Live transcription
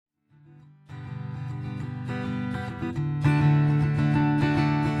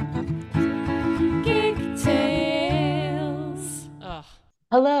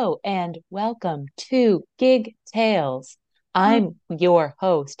Hello and welcome to Gig Tales. Oh, I'm your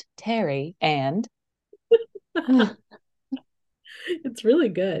host, Terry, and it's really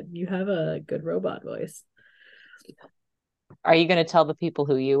good. You have a good robot voice. are you going to tell the people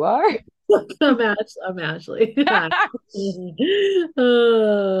who you are? I'm Ashley. Hi.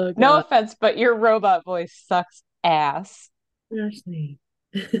 Oh No God, offense, but your robot voice sucks ass. Ashley.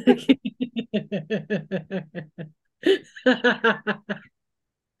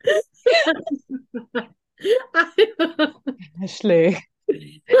 Ashley.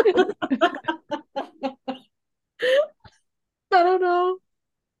 I don't know.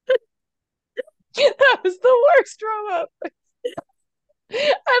 That was the worst robot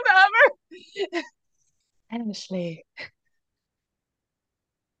I've ever. Ashley.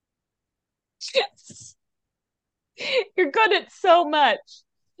 You're good at so much,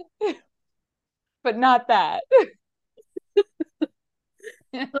 but not that.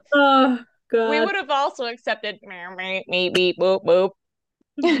 Oh We God. would have also accepted me beep boop boop.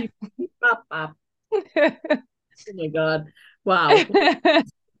 Beep, beep, bop, bop. Oh my God. Wow.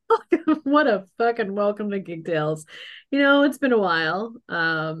 What a fucking welcome to Gig Tales. It's been a while.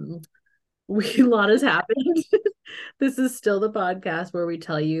 A lot has happened. This is still the podcast where we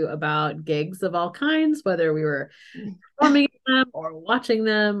tell you about gigs of all kinds, whether we were performing them or watching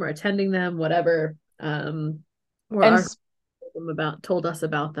them or attending them, whatever. Or and our told us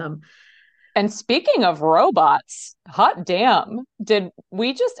about them. And speaking of robots, hot damn, did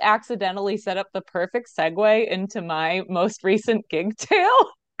we just accidentally set up the perfect segue into my most recent gig tale?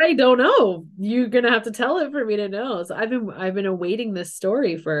 I don't know. You're gonna have to tell it for me to know. So I've been awaiting this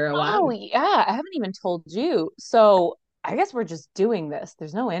story for a while. Oh, yeah, I haven't even told you. So I guess we're just doing this.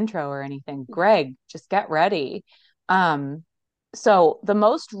 There's no intro or anything. Greg, just get ready. Um, so the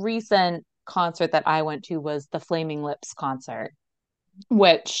most recent concert that I went to was the Flaming Lips concert,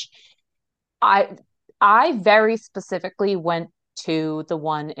 which I I very specifically went to the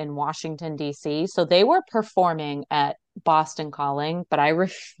one in Washington, D.C. So they were performing at Boston Calling, but I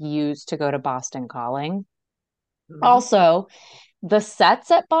refused to go to Boston Calling. Mhm. Also, the sets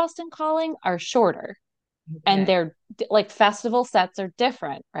at Boston Calling are shorter and Okay. they're like festival sets are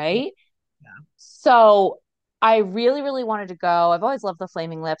different, right? Yeah. So I really, really wanted to go. I've always loved the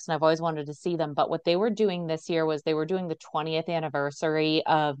Flaming Lips and I've always wanted to see them. But what they were doing this year was they were doing the 20th anniversary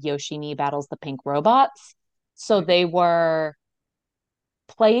of Yoshimi Battles the Pink Robots. So Okay. they were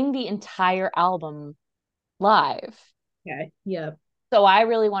playing the entire album live. Okay. Yeah. So I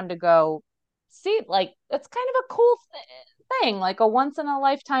really wanted to go see, like, it's kind of a cool thing, like a once in a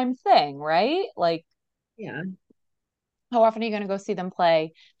lifetime thing, right? Like, Yeah. how often are you going to go see them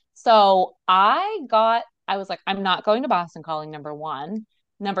play? I was like, I'm not going to Boston Calling, number one.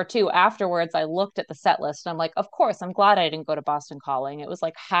 Number two, afterwards, I looked at the set list and I'm like, of course, I'm glad I didn't go to Boston Calling. It was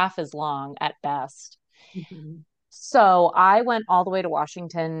like half as long at best. Mhm. So I went all the way to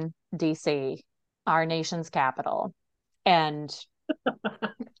Washington, D.C., our nation's capital. And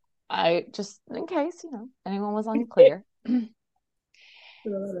I just, in case, anyone was unclear, Throw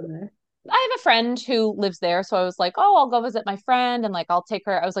it in there. I have a friend who lives there. So I was like, oh, I'll go visit my friend and like I'll take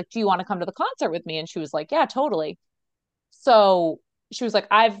her. I was like, do you want to come to the concert with me? And she was like, yeah, totally. So she was like,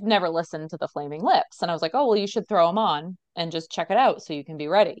 I've never listened to the Flaming Lips. And I was like, oh, well, you should throw them on and just check it out so you can be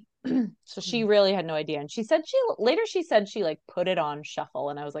ready. So she really had no idea. And she said she like put it on shuffle.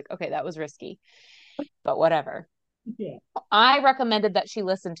 And I was like, okay, that was risky, but whatever. Yeah. I recommended that she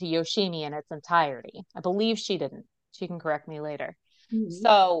listen to Yoshimi in its entirety. I believe she didn't. She can correct me later. Mhm.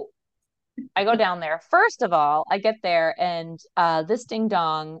 So I go down there. First of all, I get there and this ding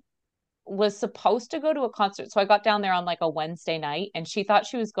dong was supposed to go to a concert. So I got down there on like a Wednesday night and she thought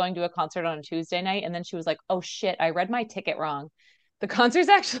she was going to a concert on a Tuesday night. And then she was like, oh shit, I read my ticket wrong. The concert's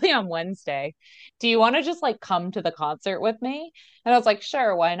actually on Wednesday. Do you want to just like come to the concert with me? And I was like,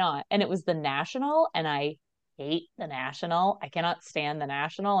 sure, why not? And it was the National and I hate the National. I cannot stand the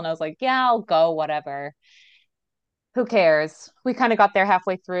National. And I was like, yeah, I'll go, whatever. Who cares? We kind of got there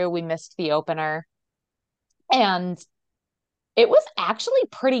halfway through. We missed the opener. And it was actually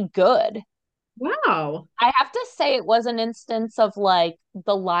pretty good. Wow. I have to say it was an instance of like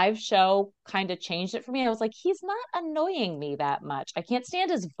the live show kind of changed it for me. I was like, he's not annoying me that much. I can't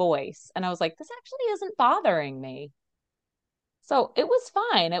stand his voice. And I was like, this actually isn't bothering me. So it was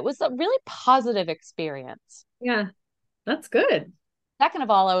fine. It was a really positive experience. Yeah. That's good. Second of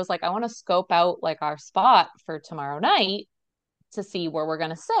all, I was like, I want to scope out like our spot for tomorrow night to see where we're going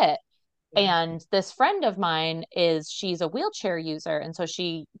to sit. Yeah. And this friend of mine she's a wheelchair user. And so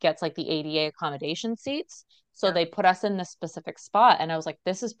she gets like the ADA accommodation seats. So Yeah. they put us in this specific spot. And I was like,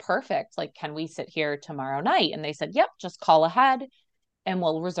 this is perfect. Like, can we sit here tomorrow night? And they said, yep, just call ahead. and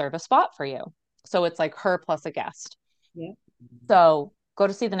we'll reserve a spot for you. So it's like her plus a guest. Yeah. So go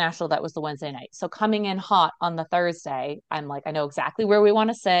to see the National. That was the Wednesday night. So coming in hot on the Thursday, I'm like, I know exactly where we want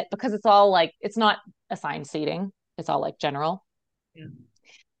to sit because it's all like, it's not assigned seating. It's all like general. Yeah.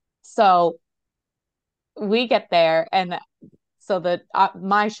 So we get there and so the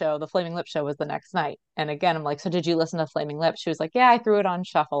my show, the Flaming Lip show was the next night. And again, I'm like, so did you listen to Flaming Lip? She was like, yeah, I threw it on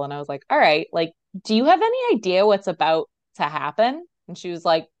shuffle. And I was like, all right, like, do you have any idea what's about to happen? And she was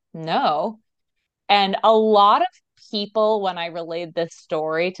like, no. And a lot of people, when I relayed this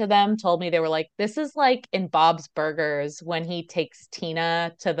story to them, told me they were like, this is like in Bob's Burgers when he takes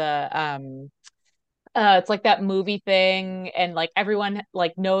Tina to the it's like that movie thing and like everyone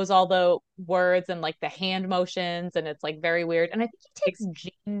like knows all the words and like the hand motions and it's like very weird. And I think he Like takes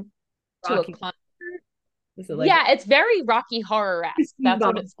Jean to a Rocky. con. Is it like Yeah, it's very Rocky Horror-esque. That's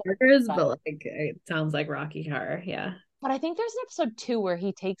what Bob's it's Burgers, called. but like it sounds like Rocky Horror. Yeah. But I think there's an episode two where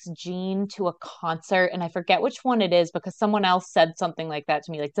he takes Jean to a concert, and I forget which one it is because someone else said something like that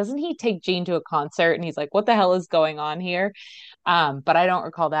to me. Like, doesn't he take Jean to a concert? And he's like, what the hell is going on here? But I don't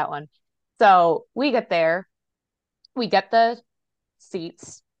recall that one. So we get there, we get the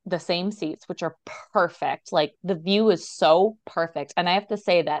seats, the same seats, which are perfect. Like the view is so perfect. And I have to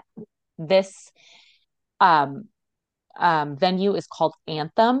say that this um venue is called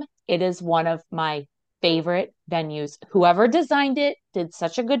Anthem. It is one of my favorite venues. Whoever designed it did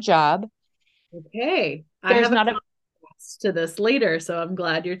such a good job. Okay. I There's haven't not a to this later, so I'm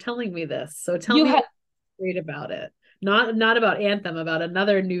glad you're telling me this. So tell you me have what's great about it. Not about Anthem, about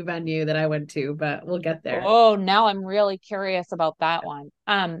another new venue that I went to, but we'll get there. oh now I'm really curious about that one.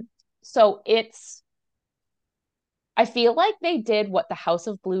 So it's I feel like they did what the House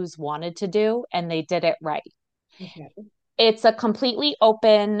of Blues wanted to do and they did it right. Okay. It's a completely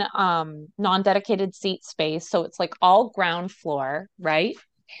open, non-dedicated seat space. So it's like all ground floor, right?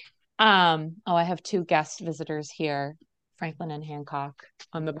 Oh, I have two guest visitors here, Franklin and Hancock,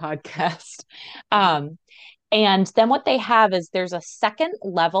 on the podcast. Um, and then what they have is there's a second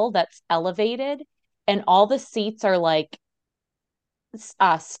level that's elevated, and all the seats are like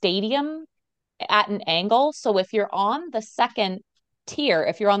stadium at an angle. So if you're on the second tier,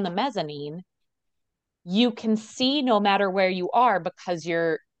 if you're on the mezzanine, you can see no matter where you are because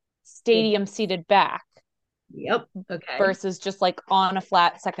you're stadium seated back Yep. Okay. versus just like on a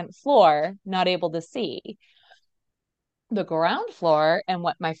flat second floor, not able to see. The ground floor, and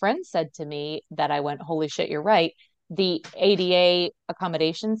what my friend said to me that I went, holy shit, you're right. The ADA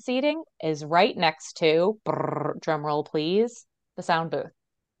accommodation seating is right next to, drum roll please, the sound booth.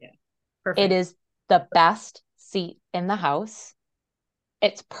 Yeah. It Perfect. is the best seat in the house.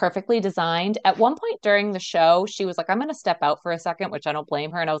 It's perfectly designed. At one point during the show, she was like, I'm going to step out for a second, which I don't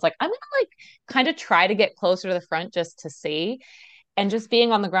blame her. And I was like, I'm going to like kind of try to get closer to the front just to see. And just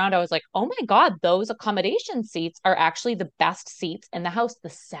being on the ground, I was like, oh my God, those accommodation seats are actually the best seats in the house. The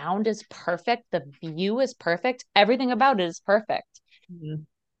sound is perfect. The view is perfect. Everything about it is perfect. Mhm.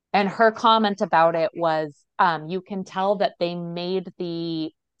 And her comment about it was you can tell that they made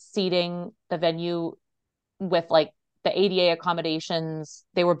the seating, the venue with like the ADA accommodations,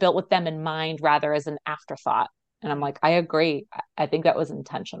 they were built with them in mind rather as an afterthought. And I'm like, I agree. I think that was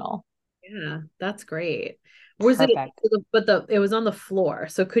intentional. Yeah, that's great. Was it, Perfect. but it was on the floor.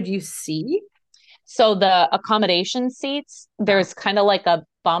 So could you see? So the accommodation seats, Yeah. there's kind of like a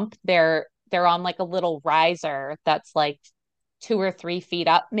bump. They're on like a little riser that's like 2 or 3 feet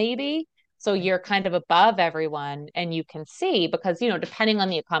up, maybe. So Okay. you're kind of above everyone and you can see because, depending on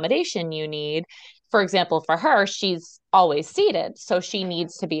the accommodation you need, for example, for her, she's always seated. So she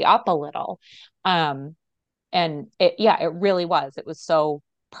needs to be up a little. Um, and yeah, it really was. It was so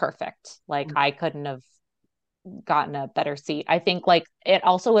perfect. Like I couldn't have gotten a better seat. I think like it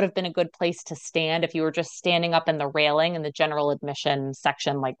also would have been a good place to stand if you were just standing up in the railing in the general admission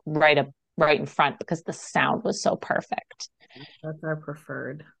section, like right in front, because the sound was so perfect. That's our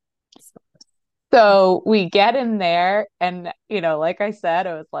preferred. So we get in there, and like I said,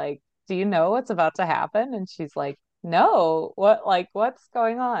 I was like, "Do you know what's about to happen?" And she's like, "No, what's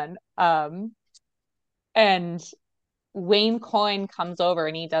going on?" And Wayne Coyne comes over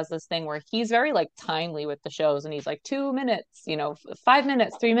and he does this thing where he's very like timely with the shows and he's like 2 minutes, 5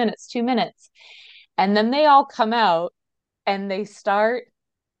 minutes, 3 minutes, 2 minutes. And then they all come out and they start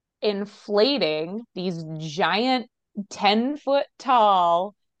inflating these giant 10-foot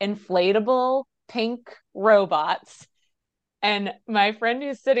tall inflatable pink robots. And my friend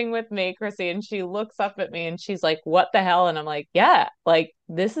who's sitting with me, Chrissy, and she looks up at me and she's like, what the hell? And I'm like, yeah, like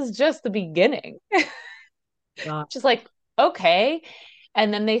this is just the beginning. God. She's like, okay.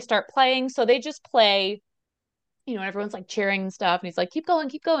 And then they start playing. So they just play everyone's like cheering and stuff. And he's like, keep going,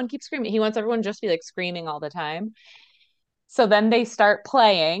 keep going, keep screaming. He wants everyone just to be like screaming all the time. So then they start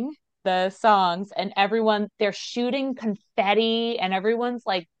playing the songs and they're shooting confetti and everyone's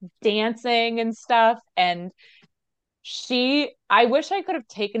like dancing and stuff. And I wish I could have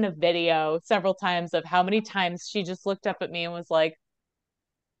taken a video several times of how many times she just looked up at me and was like,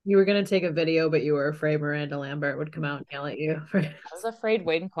 You were gonna take a video, but you were afraid Miranda Lambert would come out and yell at you. I was afraid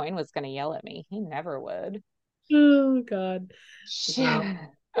Wade and Coyne was going to yell at me. He never would. Oh God. She, Wow.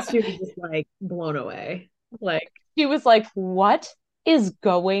 She was just like blown away. Like, she was like, what is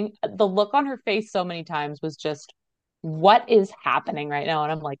going? The look on her face so many times was just, what is happening right now?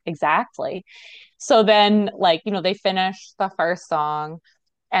 And I'm like, exactly. So then, like, they finished the first song,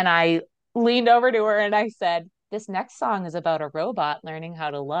 and I leaned over to her and I said, this next song is about a robot learning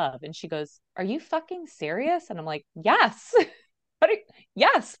how to love. And she goes, are you fucking serious? And I'm like, yes.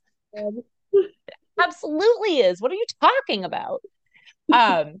 Yes, absolutely is. What are you talking about?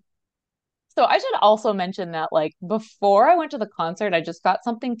 Um, so I should also mention that like before I went to the concert, I just got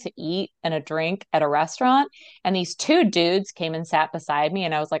something to eat and a drink at a restaurant, and these two dudes came and sat beside me,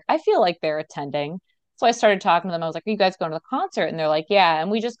 and I was like, I feel like they're attending. So I started talking to them. I was like, are you guys going to the concert? And they're like, yeah. And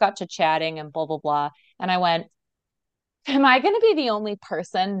we just got to chatting and blah, blah, blah. And I went, am I going to be the only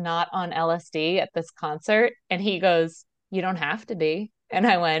person not on LSD at this concert? And he goes, you don't have to be. And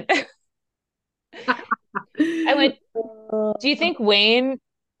I went, do you think Wayne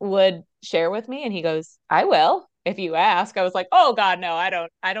would share with me? And he goes, I will if you ask. I was like, oh God, no, I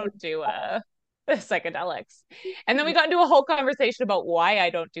don't do psychedelics. And then we got into a whole conversation about why I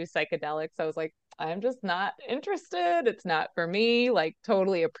don't do psychedelics. I was like, I'm just not interested. It's not for me. Like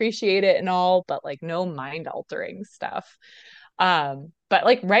totally appreciate it and all, but like no mind altering stuff. But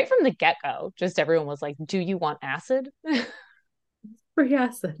like right from the get-go, just everyone was like, do you want acid? free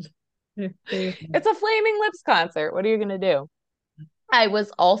acid. There you go. It's a Flaming Lips concert. What are you gonna do? I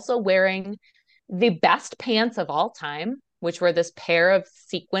was also wearing the best pants of all time, which were this pair of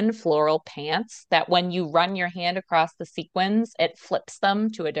sequin floral pants that when you run your hand across the sequins, it flips them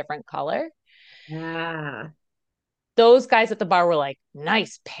to a different color. Ah. Those guys at the bar were like,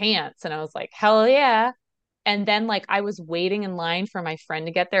 nice pants. And I was like, hell yeah. And then, like, I was waiting in line for my friend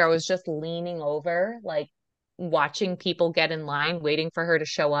to get there. I was just leaning over, like, watching people get in line, waiting for her to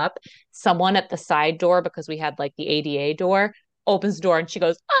show up. Someone at the side door, because we had like the ADA door, opens the door and she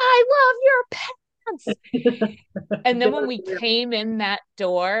goes, I love your pants. And then when we came in that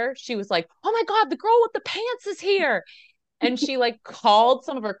door, she was like, oh my God, the girl with the pants is here. And she like called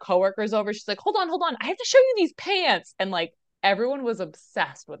some of her coworkers over. She's like, hold on, I have to show you these pants. And like everyone was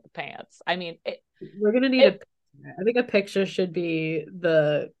obsessed with the pants. I mean, We're gonna need it a I think a picture should be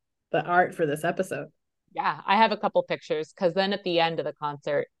the art for this episode. yeah, I have a couple pictures because then at the end of the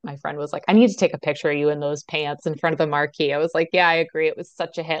concert, my friend was like, I need to take a picture of you in those pants in front of the marquee. I was like, yeah, I agree. It was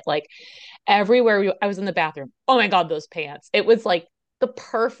such a hit. Like everywhere I was in the bathroom, oh my God, those pants. It was like the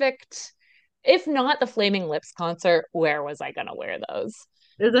perfect, if not the Flaming Lips concert, where was I going to wear those?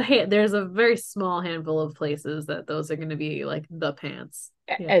 There's a very small handful of places that those are going to be like the pants.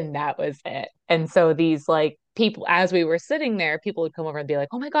 Yeah. And that was it. And so these like people, as we were sitting there, people would come over and be like,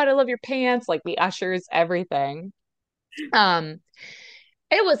 oh my God, I love your pants, like the ushers, everything. Um,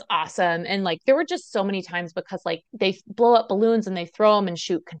 it was awesome. And like there were just so many times because like they blow up balloons and they throw them and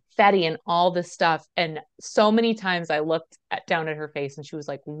shoot confetti and all this stuff. And so many times I looked down at her face and she was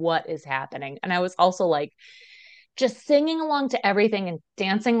like, what is happening? And I was also like, just singing along to everything and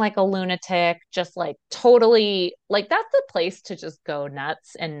dancing like a lunatic, just like totally like that's the place to just go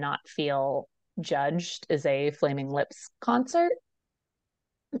nuts and not feel judged is a Flaming Lips concert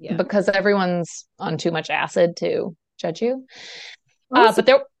Yeah. because everyone's on too much acid to judge you. Also, But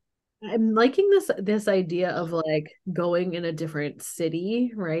there, I'm liking this idea of like going in a different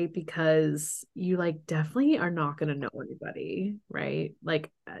city, right? Because you like definitely are not going to know anybody, right? Like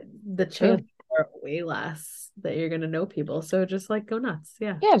the true. chances are way less that you're going to know people. So just like go nuts.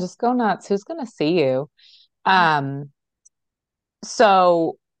 Yeah. Yeah, just go nuts. Who's gonna see you? Um,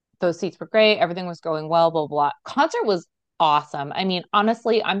 so those seats were great. Everything was going well, blah, blah, blah. Concert was awesome. I mean,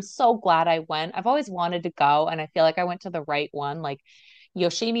 honestly, I'm so glad I went. I've always wanted to go, and I feel like I went to the right one. Like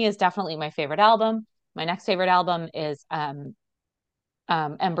Yoshimi is definitely my favorite album. My next favorite album is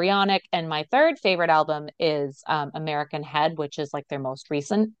Embryonic, and my third favorite album is American Head, which is like their most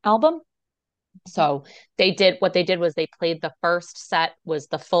recent album. So they did was they played the first set was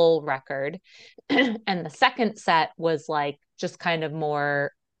the full record, and the second set was like just kind of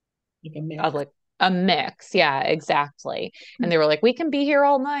more Like a of mix. like A mix. Yeah, exactly. And they were like, we can be here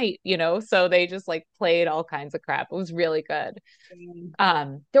all night, you know? So they just like played all kinds of crap. It was really good.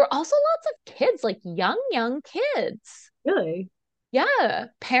 There were also lots of kids, like young kids. Really Yeah,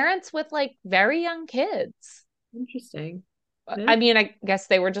 parents with like very young kids. interesting. Yeah. I mean, I guess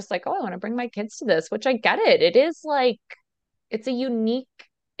they were just like, oh, I want to bring my kids to this, which I get it. It is like, it's a unique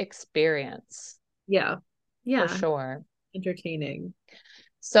experience Yeah. for Yeah. sure. Entertaining.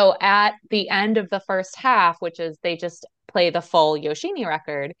 So at the end of the first half, which is they just play the full Yoshimi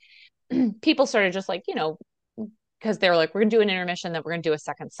record, people started just like, because they were like, we're gonna do an intermission, then we're gonna do a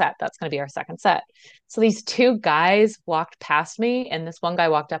second set. That's gonna be our second set. So these two guys walked past me, and this one guy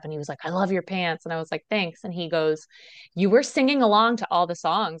walked up and he was like, I love your pants. And I was like, thanks. And he goes, you were singing along to all the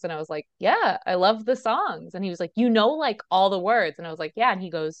songs. And I was like, yeah, I love the songs. And he was like, like all the words. And I was like, yeah. And he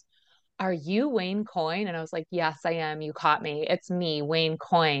goes, are you Wayne Coyne? And I was like, yes, I am. You caught me. It's me, Wayne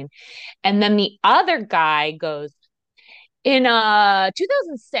Coyne. And then the other guy goes, in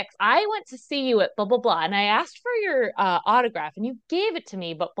 2006, I went to see you at blah blah blah, and I asked for your autograph, and you gave it to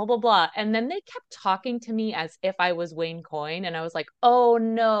me, but blah blah blah. And then they kept talking to me as if I was Wayne Coyne, and I was like, oh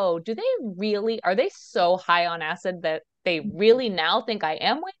no, do they really? Are they so high on acid that they really now think I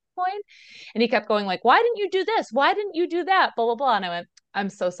am Wayne Coyne? And he kept going like, why didn't you do this? Why didn't you do that? Blah blah blah. And I went, I'm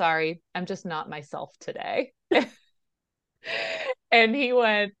so sorry, I'm just not myself today. And he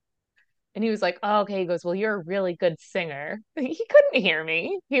went, and he was like, oh, okay. He goes, well, you're a really good singer. He couldn't hear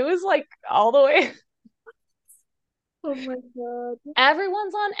me. He was like all the way. Oh my God.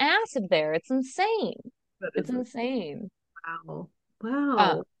 Everyone's on acid there. It's insane. That It's is insane. wow. Uh,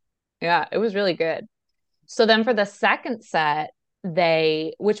 Wow. yeah, it was really good. So then for the second set,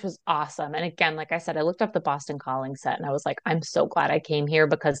 which was awesome. And again, like I said, I looked up the Boston Calling set and I was like, I'm so glad I came here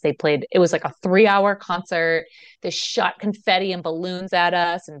because it was like a 3 hour concert. They shot confetti and balloons at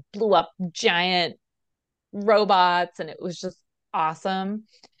us and blew up giant robots. And it was just awesome.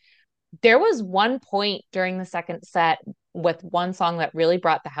 There was one point during the second set with one song that really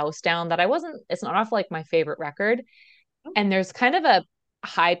brought the house down that it's not off like my favorite record. And there's kind of a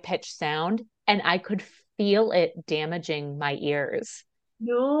high pitched sound, and I could feel it damaging my ears.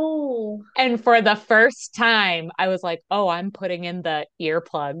 No. And for the first time, I was like, oh, I'm putting in the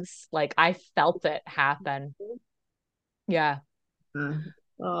earplugs. Like I felt it happen. Yeah.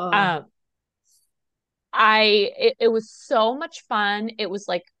 Oh, Um, it was so much fun. It was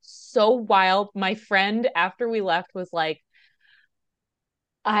like so wild. My friend, after we left, was like,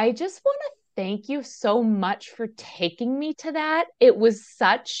 I just want to thank you so much for taking me to that. It was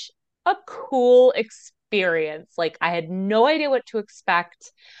such a cool experience. Like I had no idea what to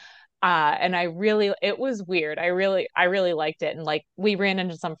expect. And it was weird. I really liked it. And like we ran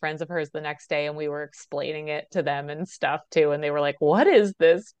into some friends of hers the next day and we were explaining it to them and stuff too. And they were like, what is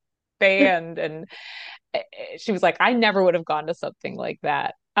this band? And she was like, I never would have gone to something like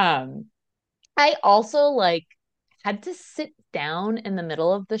that. I also like had to sit down in the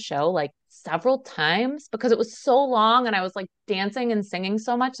middle of the show like several times because it was so long and I was like dancing and singing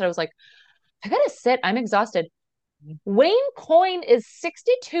so much that I was like, I gotta sit. I'm exhausted. Wayne Coyne is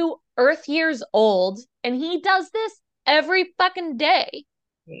 62 Earth years old and he does this every fucking day.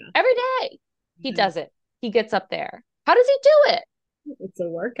 yeah. Every day he Yeah. does it. He gets up there. How does he do it? It's a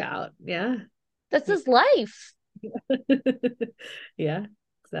workout. Yeah. That's his life. Yeah,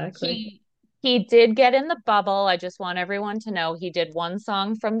 exactly. He he did get in the bubble. I just want everyone to know he did one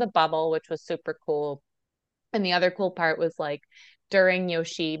song from the bubble, which was super cool. And the other cool part was like during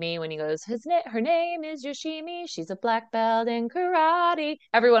Yoshimi when he goes, her name is Yoshimi. She's a black belt in karate.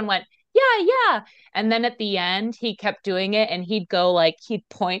 Everyone went, yeah, yeah. And then at the end, he kept doing it and he'd go like, he'd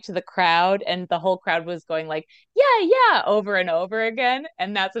point to the crowd and the whole crowd was going like, yeah, yeah, over and over again.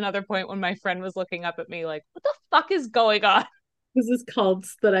 And that's another point when my friend was looking up at me like, what the fuck is going on? This is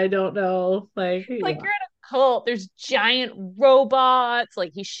cults that I don't know. Like, Like yeah. you're in a cult. There's giant robots.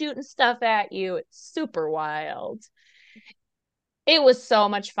 Like he's shooting stuff at you. It's super wild. It was so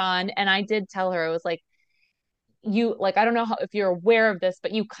much fun. And I did tell her, I was like, I don't know if you're aware of this,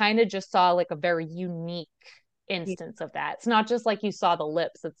 but you kind of just saw like a very unique Yeah. instance of that. It's not just like you saw the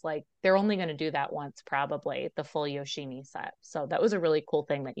lips. It's like they're only going to do that once, probably the full Yoshimi set. So that was a really cool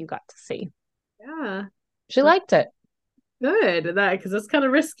thing that you got to see. Yeah. She That's liked it. good. That because that's kind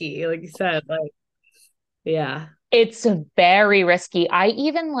of risky, like you said. Like, yeah. It's very risky. I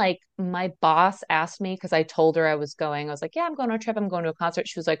even like my boss asked me because I told her I was going. I was like, yeah, I'm going on a trip. I'm going to a concert.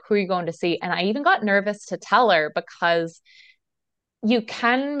 She was like, who are you going to see? And I even got nervous to tell her because you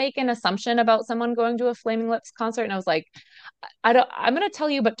can make an assumption about someone going to a Flaming Lips concert. And I was like, I'm going to tell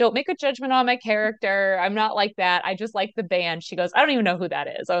you, but don't make a judgment on my character. I'm not like that. I just like the band. She goes, I don't even know who that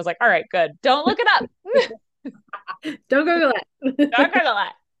is. I was like, all right, good. Don't look it up. Don't Google Not that. gonna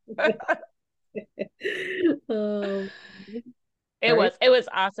lie. Um, It sorry. was it was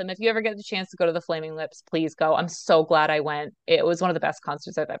awesome. If you ever get the chance to go to the Flaming Lips, please go. I'm so glad I went. It was one of the best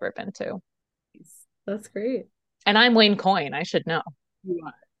concerts I've ever been to. That's great. And I'm Wayne Coyne, I should know. You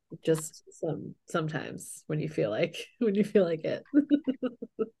are just sometimes when you feel like it.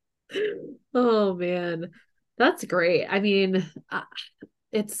 Oh man, that's great. I mean,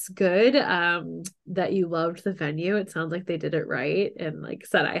 it's good that you loved the venue. It sounds like they did it right. And like I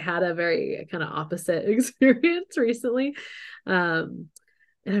said, I had a very kind of opposite experience recently. Um,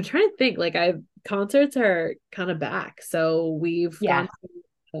 and I'm trying to think, like I concerts are kind of back. So we've Yeah. gone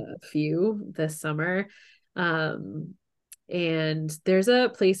to a few this summer. Um, and there's a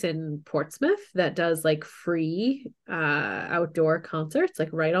place in Portsmouth that does like free outdoor concerts, like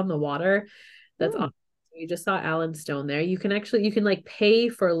right on the water. That's Hmm. awesome. We just saw Alan Stone there. You can like pay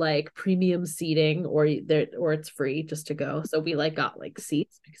for like premium seating or it's free just to go. So we like got like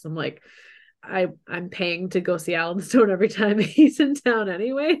seats because I'm like I'm paying to go see Alan Stone every time he's in town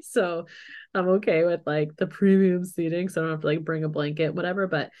anyway. So I'm okay with like the premium seating. So I don't have to like bring a blanket, whatever.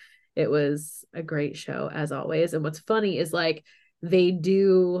 But it was a great show as always. And what's funny is like they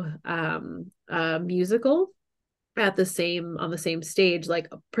do a musical at the same on the same stage, like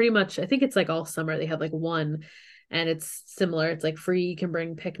pretty much I think it's like all summer. They have like one and it's similar. It's like free, you can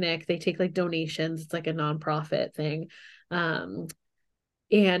bring picnic, they take like donations, it's like a nonprofit thing. Um,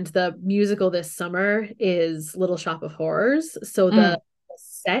 and the musical this summer is Little Shop of Horrors. So the Mm.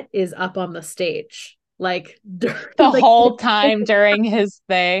 set is up on the stage. Like, The like whole time during his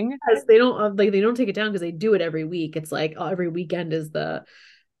thing. they don't like they don't take it down because they do it every week. It's like every weekend is the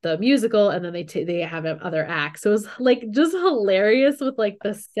musical, and then they have other acts. So it's like just hilarious with like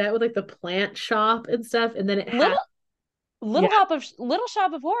the set with like the plant shop and stuff, and then it Little has yeah, Little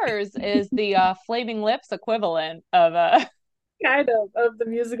Shop of Horrors is the Flaming Lips equivalent of kind of the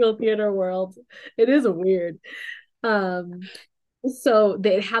musical theater world. It is weird. Um, So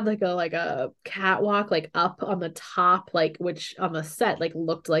they had like a catwalk like up on the top, like which on the set like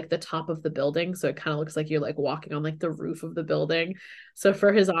looked like the top of the building. So it kind of looks like you're like walking on like the roof of the building. So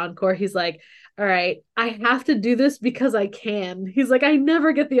for his encore, he's like, all right, I have to do this because I can. He's like, I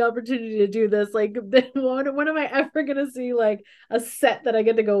never get the opportunity to do this. Like, then when am I ever gonna see like a set that I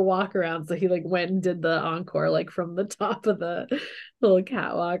get to go walk around? So he like went and did the encore like from the top of the little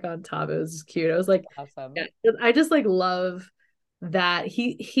catwalk on top. It was just cute. I was like, awesome. yeah, I just like love that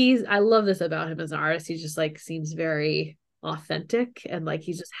he's I love this about him as an artist. He just like seems very authentic and like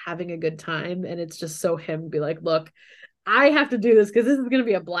he's just having a good time. And it's just so him to be like, look, I have to do this because this is gonna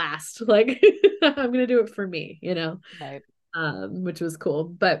be a blast. Like I'm gonna do it for me, Right. which was cool.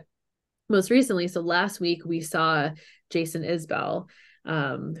 But most recently, so last week we saw Jason Isbell,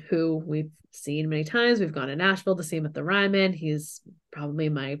 who we've seen many times. We've gone to Nashville to see him at the Ryman. He's probably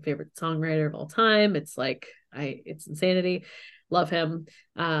my favorite songwriter of all time. It's like it's insanity. Love him.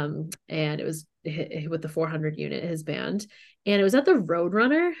 And it was with the 400 unit, his band, and it was at the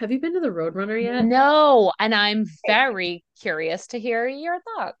Roadrunner. Have you been to the Roadrunner yet? No, and I'm very curious to hear your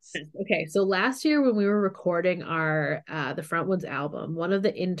thoughts. Okay, so last year when we were recording our the Front Woods album, one of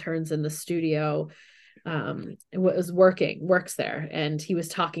the interns in the studio works there, and he was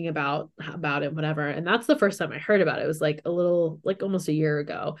talking about it, whatever. And that's the first time I heard about it. It was like a little like almost a year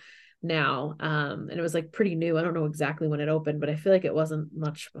ago now. And it was like pretty new. I don't know exactly when it opened, but I feel like it wasn't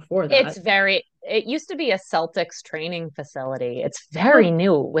much before that. It used to be a Celtics training facility. It's Oh, very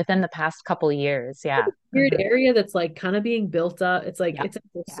new within the past couple of years. Yeah. weird Mhm. area that's like kind of being built up. It's like Yeah. it's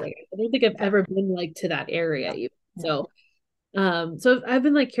Yeah. interesting. I don't think I've Yeah. ever been like to that area Yeah. even. Yeah. So I've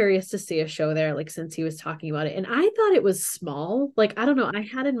been like curious to see a show there, like since he was talking about it. And I thought it was small. Like, I don't know. I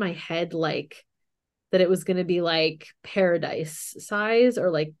had in my head like that it was gonna be like Paradise size or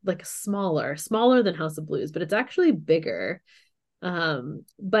like smaller than House of Blues, but it's actually bigger.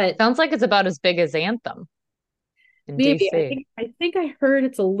 But Sounds like it's about as big as Anthem in maybe DC. I think I heard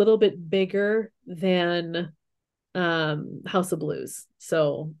it's a little bit bigger than House of Blues.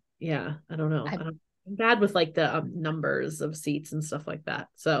 So yeah, I don't know. I, I'm bad with like the numbers of seats and stuff like that.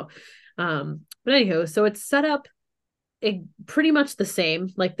 So but anyhow, so it's set up pretty much the same.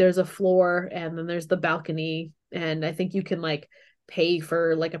 Like there's a floor and then there's the balcony, and I think you can like pay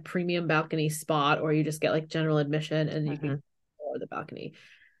for like a premium balcony spot or you just get like general admission and you can mhm. or the balcony.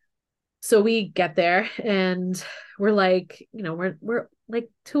 So we get there and we're like, like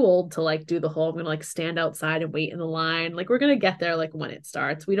too old to like do the whole I'm gonna like stand outside and wait in the line. Like we're gonna get there like when it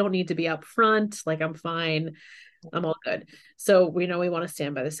starts. We don't need to be up front. Like I'm fine. I'm all good. So we know we want to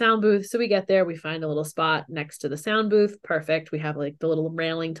stand by the sound booth. So we get there, we find a little spot next to the sound booth. Perfect. We have like the little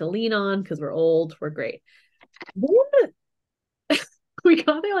railing to lean on because we're old. We're great. Then we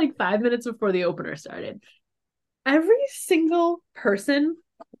got there like 5 minutes before the opener started. Every single person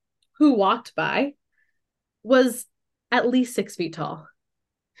who walked by was at least 6 feet tall.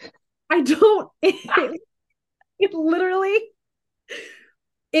 I don't, it literally,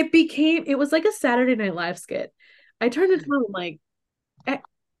 it was like a Saturday Night Live skit. I turned to Tom, I'm like, I,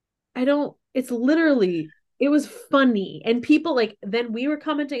 I don't, it's literally, it was funny. And people like, then we were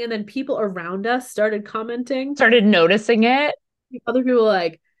commenting, and then people around us started commenting. Started noticing it. Other people were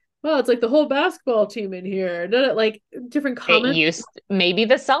like, well, it's like the whole basketball team in here. Like different It comments. used maybe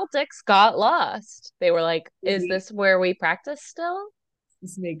the Celtics got lost. They were like, is this where we practice still?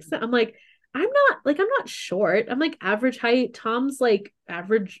 This makes sense. I'm like, I'm not short. I'm like average height. Tom's like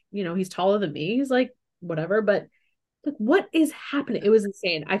average, he's taller than me. He's like whatever, but like what is happening? It was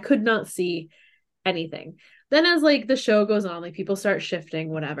insane. I could not see anything. Then as like the show goes on, like people start shifting,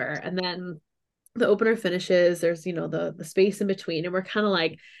 whatever. And then the opener finishes. There's, the space in between. And we're kind of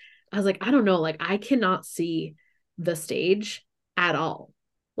like, I was like, I don't know, like I cannot see the stage at all.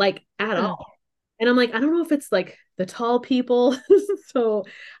 Like at Mm. all. And I'm like, I don't know if it's like the tall people. So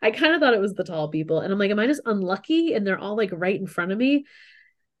I kind of thought it was the tall people. And I'm like, am I just unlucky? And they're all like right in front of me.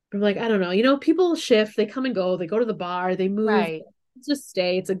 I'm like, I don't know. People shift, they come and go, they go to the bar, they move. Right. Just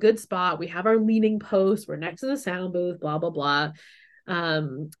stay. It's a good spot. We have our leaning post. We're next to the sound booth, blah, blah, blah.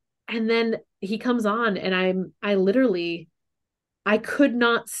 Um, and then he comes on, and I could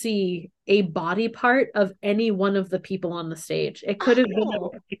not see a body part of any one of the people on the stage. Oh, It could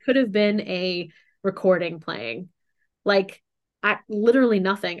have been a recording playing. Like I literally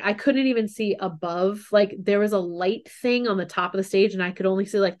nothing. I couldn't even see above. Like there was a light thing on the top of the stage, and I could only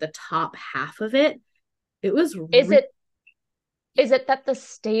see like the top half of it. It was is really, it that the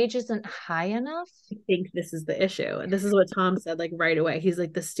stage isn't high enough? I think this is the issue. And this is what Tom said like right away. He's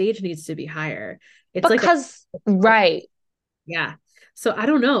like, the stage needs to be higher. It's like a Because right. yeah. So I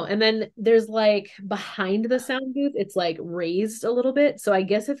don't know. And then there's like behind the sound booth, it's like raised a little bit. So I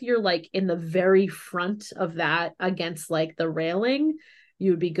guess if you're like in the very front of that against like the railing,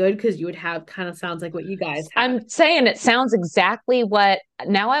 you would be good because you would have kind of sounds like what you guys have. I'm saying it sounds exactly what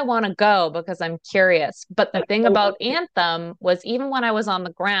now I want to go because I'm curious. But the Like, thing oh, about Anthem was even when I was on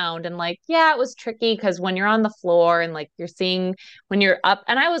the ground and like, yeah, it was tricky because when you're on the floor and like you're seeing when you're up,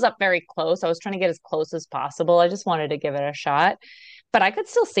 and I was up very close, I was trying to get as close as possible. I just wanted to give it a shot, but I could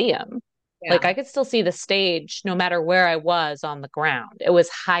still see him. Like yeah. I could still see the stage no matter where I was on the ground. It was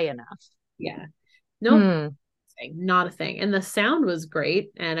high enough. Yeah. Nope. Hmm. Not a thing. And the sound was great.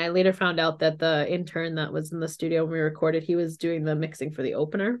 And I later found out that the intern that was in the studio when we recorded, he was doing the mixing for the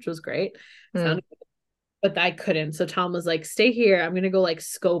opener, which was great. Hmm. Sounded, but I couldn't. So Tom was like, stay here. I'm gonna go like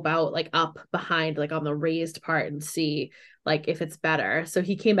scope out like up behind, like on the raised part and see like if it's better. So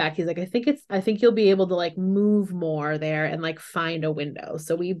he came back. He's like, I think you'll be able to like move more there and like find a window.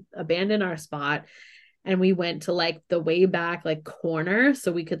 So we abandoned our spot and we went to like the way back like corner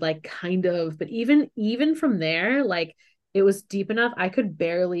so we could like kind of, but even from there like it was deep enough I could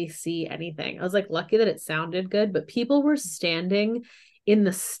barely see anything. I was like lucky that it sounded good, but people were standing in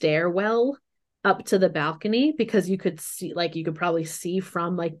the stairwell up to the balcony because you could see, like you could probably see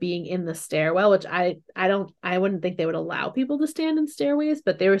from like being in the stairwell, which I wouldn't think they would allow people to stand in stairways,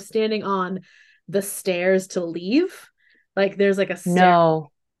 but they were standing on the stairs to leave. Like there's like a stair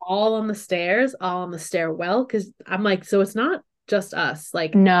No. all on the stairwell. Cause I'm like, so it's not just us.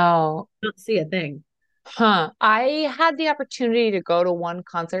 Like, No. I don't see a thing. Huh. I had the opportunity to go to one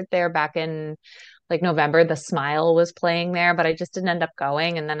concert there back in like November. The Smile was playing there, but I just didn't end up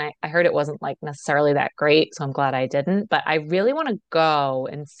going. And then I heard it wasn't like necessarily that great. So I'm glad I didn't. But I really want to go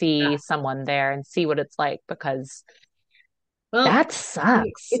and Yeah. see someone there and see what it's like because Well, that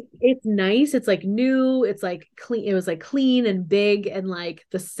sucks. it's nice. It's like new. It's like clean. It was like clean and big, and like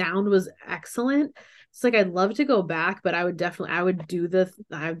the sound was excellent. It's like I'd love to go back, but I would do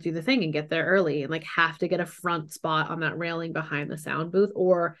the thing and get there early and like have to get a front spot on that railing behind the sound booth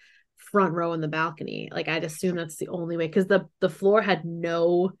or front row in the balcony. Like I'd assume that's the only way because the floor had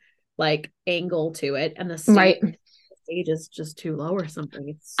no like angle to it, and Right. the stage is just too low or something.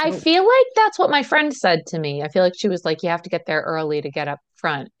 It's I so feel like that's what my friend said to me. I feel like she was like, you have to get there early to get up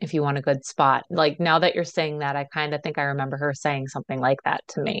front if you want a good spot. Like now that you're saying that, I kind of think I remember her saying something like that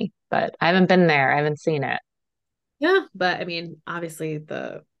to me, but I haven't been there. I haven't seen it. yeah. But I mean, obviously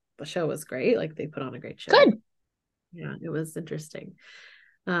the show was great. Like they put on a great show. Good. Yeah, it was interesting.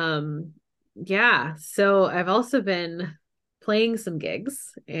 Um, yeah, so I've also been playing some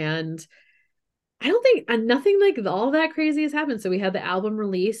gigs, and I don't think nothing like all that crazy has happened. So we had the album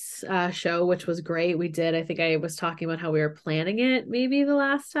release show, which was great. We did, I think I was talking about how we were planning it maybe the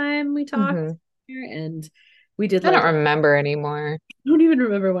last time we talked Hmm. here, and we did I like don't remember anymore. I don't even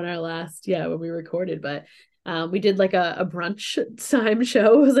remember when our last, yeah, when we recorded, but we did like a brunch time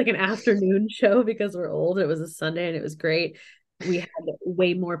show. It was like an afternoon show because we're old. It was a Sunday and it was great. We had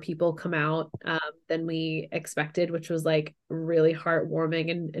way more people come out than we expected, which was like really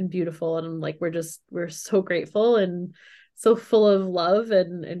heartwarming and beautiful. And like we're so grateful and so full of love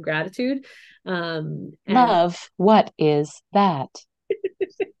and gratitude. And Love, what is that?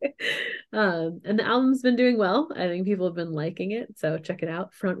 and the album's been doing well. I think people have been liking it, so check it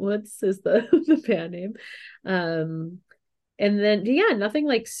out. Frontwoods is the the band name. Um, and then yeah, nothing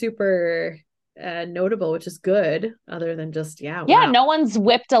like super notable, which is good, other than just yeah, Yeah, wow. no one's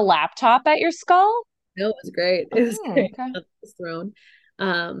whipped a laptop at your skull. No, it was great. It was Oh, great. okay. It was thrown.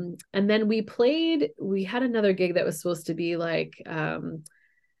 And then we had another gig that was supposed to be like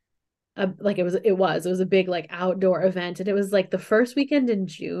it was a big like outdoor event, and it was like the first weekend in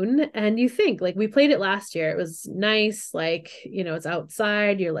June. And you think like we played it last year, it was nice, like it's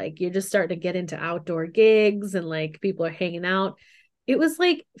outside, you're just starting to get into outdoor gigs and like people are hanging out. It was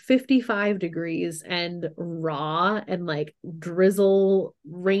like 55 degrees and raw and like drizzle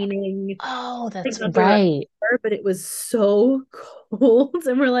raining Oh, like that's under our right. door, but it was so cold.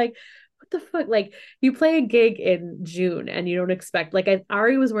 And we're like, what the fuck? Like, you play a gig in June and you don't expect, like,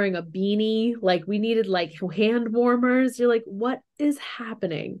 Ari was wearing a beanie. Like, we needed like hand warmers. You're like, what is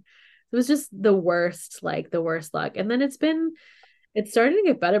happening? It was just the worst, like, the worst luck. And then it's starting to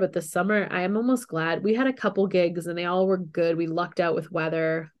get better, but this summer, I am almost glad we had a couple gigs and they all were good. We lucked out with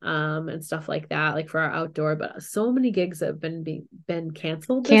weather, and stuff like that, like for our outdoor, but so many gigs have been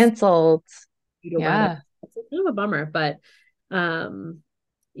canceled this Canceled. due to weather. Yeah. It's kind of a bummer, but um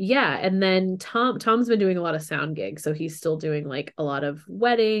yeah, and then Tom's been doing a lot of sound gigs, so he's still doing like a lot of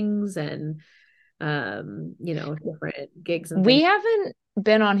weddings and different gigs and things. We haven't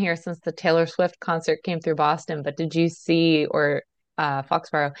been on here since the Taylor Swift concert came through Boston, but did you see, or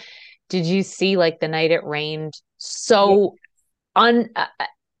Foxborough, did you see like the night it rained Yeah, so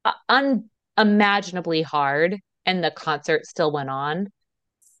unimaginably hard and the concert still went on?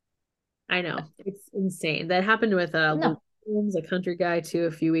 I know. It's insane. That happened with Lou No. Combs, a country guy too,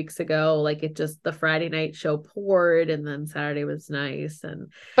 a few weeks ago. Like it just the Friday night show poured and then Saturday was nice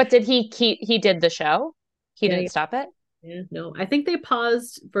and But did he did the show? He yeah, didn't yeah, stop it? yeah. No, I think they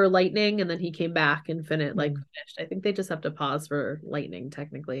paused for lightning and then he came back and Hmm. finished. I think they just have to pause for lightning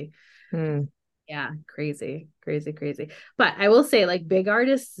technically. Hmm. Yeah, crazy, crazy, crazy. But I will say, like, big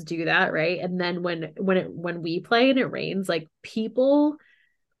artists do that, right? And then when we play and it rains, like people,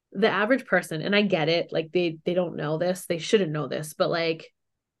 the average person, and I get it, like they don't know this, they shouldn't know this, but like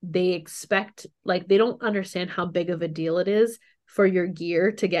they expect, like they don't understand how big of a deal it is for your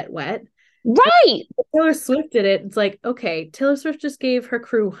gear to get wet. Right. Taylor Swift did it. It's like, okay, Taylor Swift just gave her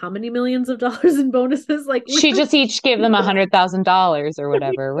crew how many millions of dollars in bonuses? Like, we She just each gave them $100,000 or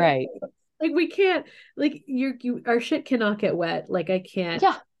whatever, right? like we can't like our shit cannot get wet. Like I can't.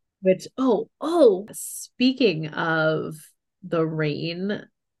 Yeah. Which speaking of the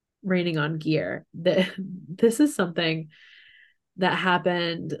raining on gear, this is something that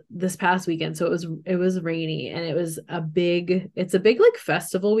happened this past weekend. So it was rainy and it's a big like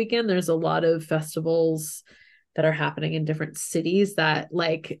festival weekend. There's a lot of festivals that are happening in different cities that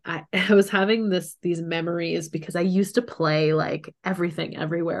like I was having these memories because I used to play like everything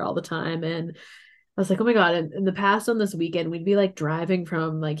everywhere all the time. And I was like, oh my God. And in the past on this weekend, we'd be like driving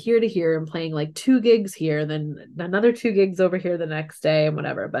from like here to here and playing like two gigs here, then another two gigs over here the next day and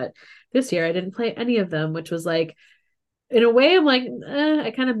whatever. But this year I didn't play any of them, which was like, in a way, I'm like,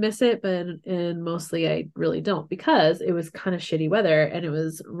 I kind of miss it, but and mostly I really don't because it was kind of shitty weather and it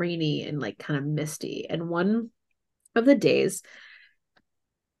was rainy and like kind of misty. And one of the days,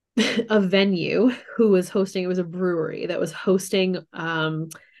 a venue who was hosting, it was a brewery that was hosting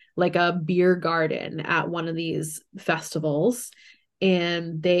like a beer garden at one of these festivals,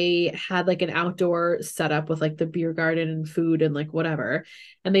 and they had like an outdoor setup with like the beer garden and food and like whatever,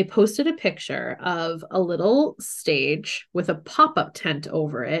 and they posted a picture of a little stage with a pop-up tent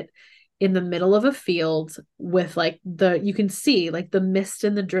over it in the middle of a field with like the you can see like the mist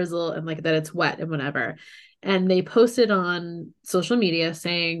and the drizzle and like that it's wet and whatever. And they posted on social media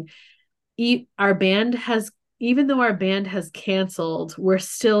saying, our band has even though our band has canceled, we're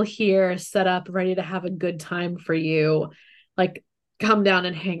still here, set up, ready to have a good time for you. Like, come down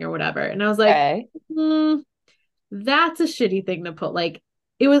and hang or whatever. And I was like, Okay. mm, that's a shitty thing to put. Like,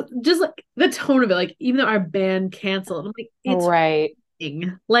 it was just like the tone of it, like, even though our band canceled, I'm like, it's Right.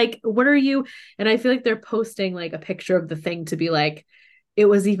 thing. Like, what are you? And I feel like they're posting like a picture of the thing to be like, it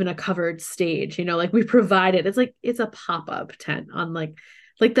was even a covered stage, like we provided. It's like it's a pop-up tent on like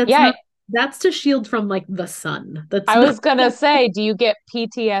that's Yeah, not that's to shield from like the sun. That's I not was gonna say, do you get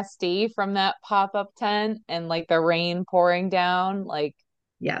PTSD from that pop-up tent and like the rain pouring down? Like,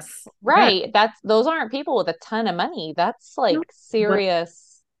 yes. Yeah. right, those aren't people with a ton of money. That's No. like What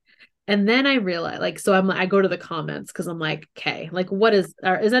serious. and then I realize like so I go to the comments because I'm like, okay, like what is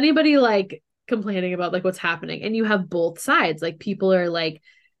anybody like complaining about like what's happening? And you have both sides. Like people are like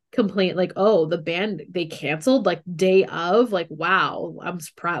complain like, oh, the band they canceled like day of, like, wow, I'm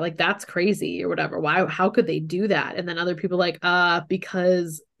surprised, like that's crazy or whatever. Why, how could they do that? And then other people like,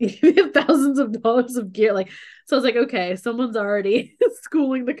 because you have thousands of dollars of gear. Like, so I was like, okay, someone's already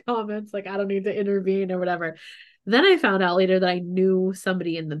schooling the comments, like I don't need to intervene or whatever. Then I found out later that I knew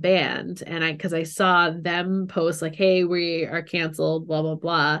somebody in the band, and because I saw them post like, hey, we are canceled, blah blah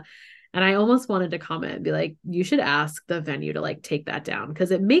blah. And I almost wanted to comment and be like, you should ask the venue to like take that down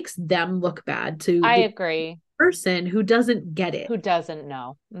because it makes them look bad to I the agree. person who doesn't get it. Who doesn't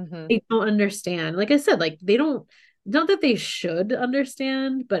know? They don't understand. Like I said, like they don't, not that they should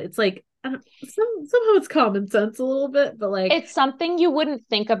understand, but it's like somehow it's common sense a little bit, but like It's something you wouldn't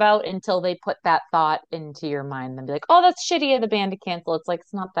think about until they put that thought into your mind and be like, oh, that's shitty of the band to cancel. It's like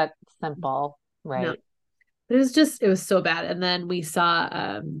it's not that simple, no. right? It was so bad. And then we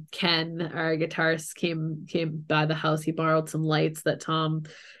saw Ken, our guitarist, came by the house. He borrowed some lights that Tom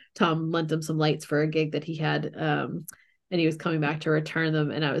lent him some lights for a gig that he had. And he was coming back to return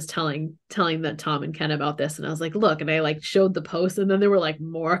them. And I was telling that Tom and Ken about this. And I was like, look, and I like showed the post, and then there were like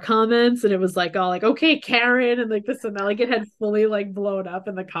more comments, and it was like all like, okay, Karen, and like this and that. Like it had fully like blown up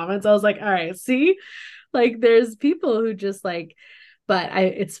in the comments. I was like, all right, see, like there's people who just like, but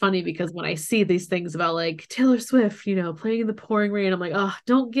it's funny because when I see these things about like Taylor Swift, playing in the pouring rain, I'm like, oh,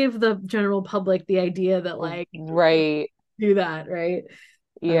 don't give the general public the idea that like Right. do that, right? Uh,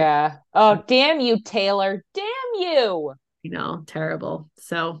 Yeah. Oh, damn you, Taylor. Damn you. terrible.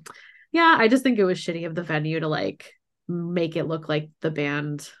 So yeah, I just think it was shitty of the venue to like make it look like the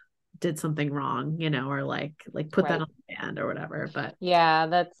band did something wrong, or like put that Right. on the band or whatever. But Yeah,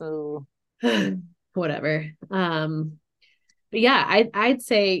 that's ooh. whatever. But yeah, I'd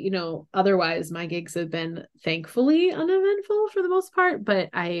say, otherwise my gigs have been thankfully uneventful for the most part, but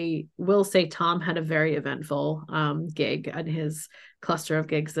I will say Tom had a very eventful gig on his cluster of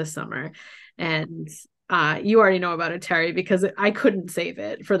gigs this summer. And you already know about it, Terry, because I couldn't save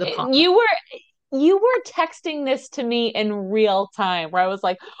it for the pop. You were texting this to me in real time where I was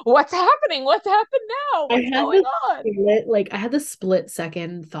like, what's happening? What's happened now? I What's had going the on? I had the split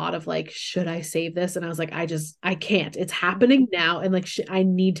second thought of like, should I save this? And I was like, I can't. It's happening now, and like, I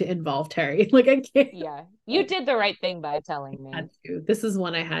need to involve Terry. Like, I can't. Yeah, you did the right thing by telling Had me. to. This is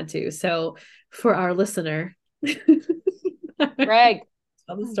one I had to. So for our listener, Greg.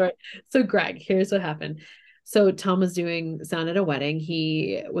 tell the story. So Greg, here's what happened. So Tom was doing sound at a wedding.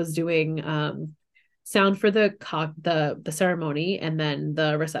 He was doing sound for the ceremony and then the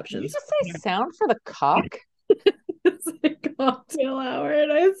Did you receptions. just say sound for the cock? It's like cocktail hour,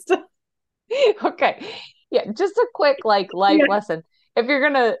 and I stopped. Okay. Yeah, just a quick like life Yeah. lesson. If you're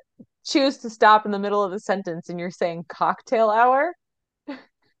gonna choose to stop in the middle of a sentence and you're saying cocktail hour,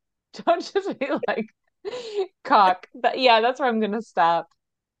 don't just be like cock. Yeah, that's where I'm gonna stop.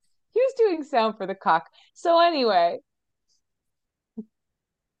 He was doing sound for the cock. So anyway,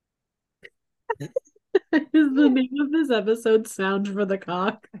 Is the name of this episode Sound for the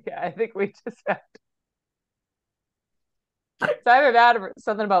Cock? yeah, I think we just have it's either that or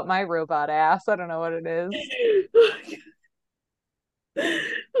something about my robot ass. I don't know what it is.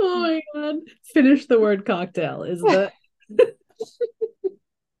 Oh my God. Finish the word cocktail is the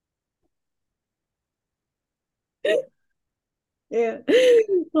yeah.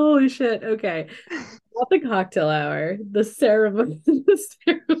 Holy shit. Okay. Not the cocktail hour, the ceremony. The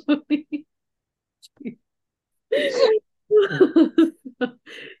ceremony.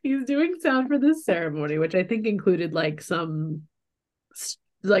 He's doing sound for this ceremony, which I think included like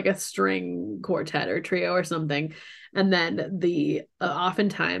like a string quartet or trio or something. And then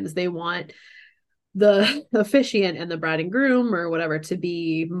oftentimes they want the officiant and the bride and groom or whatever to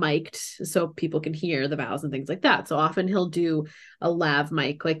be mic'd so people can hear the vows and things like that. So often he'll do a lav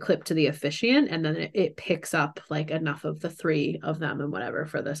mic like clip to the officiant, and then it picks up like enough of the three of them and whatever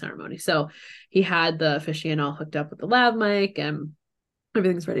for the ceremony. So he had the officiant all hooked up with the lav mic, and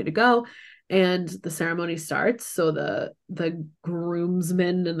everything's ready to go. And the ceremony starts. So the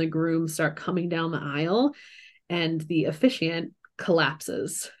groomsmen and the groom start coming down the aisle, and the officiant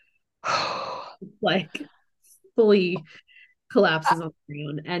collapses, like fully collapses on the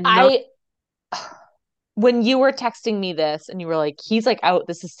ground, and not. I when you were texting me this and you were like, he's like out,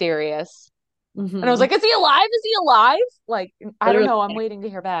 this is serious. And I was Mhm. like, is he alive? Is he alive? Like, I don't Literally, know. I'm waiting to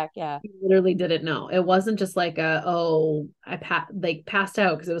hear back. Yeah. he literally didn't know. It wasn't just like a, oh, like passed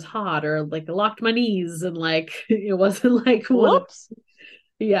out because it was hot, or like I locked my knees, and like it wasn't like one of. Whoops.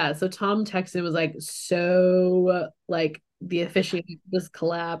 Yeah, so Tom texted and was like, so like the officiant just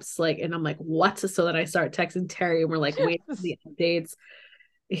collapsed, like, and I'm like, what? So then I start texting Terry and we're like, wait for the updates.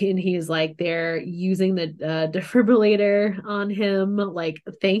 And he's like, they're using the defibrillator on him. Like,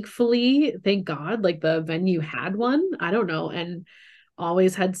 thankfully, thank God, like the venue had one. I don't know, and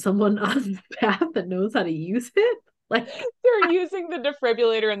always had someone on the path that knows how to use it. Like, They're using the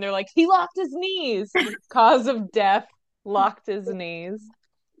defibrillator and they're like, he locked his knees. Cause of death, locked his knees.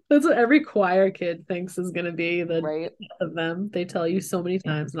 that's what every choir kid thinks is going to be the Right. of them. They tell you so many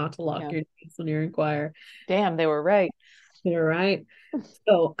times not to lock Yeah. your knees when you're in choir. Damn, they were right. You're right.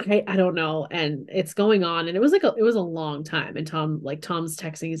 So I don't know, and it's going on, and it was a long time. And Tom's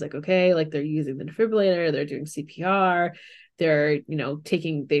texting, he's like, okay, like they're using the defibrillator, they're doing CPR, they're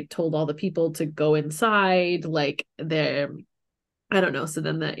they told all the people to go inside, like they're I don't know. So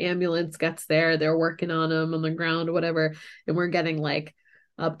then the ambulance gets there, they're working on him on the ground or whatever, and we're getting like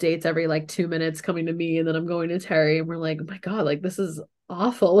updates every like 2 minutes coming to me, and then I'm going to Terry, and we're like, oh my God, like this is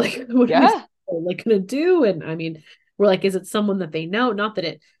awful. Like, what are these Yeah. people like gonna do? And I mean, we're like, is it someone that they know? Not that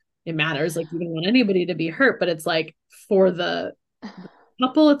it matters, like you don't want anybody to be hurt, but it's like for the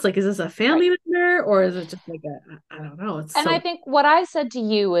couple, it's like, is this a Right. family member or is it just like I don't know. It's And I so think what I said to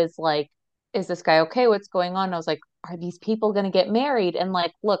you is like, is this guy okay? What's going on? And I was like, are these people going to get married? And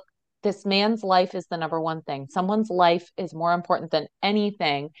like, look, this man's life is the number one thing. Someone's life is more important than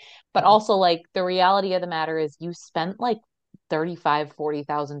anything. But also, like, the reality of the matter is you spent like 35,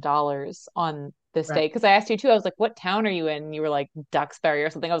 $40,000 on this right. day. Cause I asked you too, I was like, what town are you in? And you were like Duxbury or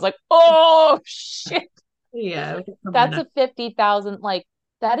something. I was like, oh shit. Yeah, it was somewhere That's nice. a 50,000, like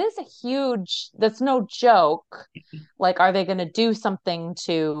that is a huge, that's no joke. Like, are they going to do something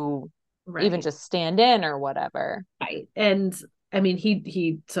to even Right. just stand in or whatever? Right. And I mean,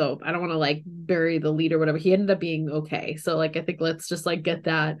 he so I don't want to like bury the lead or whatever. He ended up being okay. So like I think let's just like get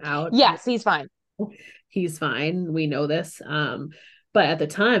that out. Yes, he's fine. He's fine. We know this. But at the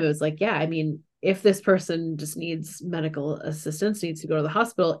time it was like, yeah, I mean, if this person just needs medical assistance, needs to go to the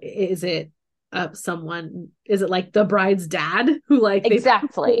hospital, is it is it like the bride's dad who like they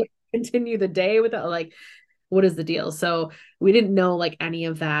Exactly. continue the day without like what is the deal? So we didn't know like any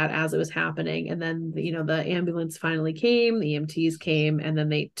of that as it was happening. And then, the ambulance finally came, the EMTs came, and then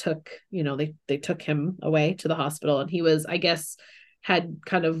they took, they took him away to the hospital. And he was, I guess, had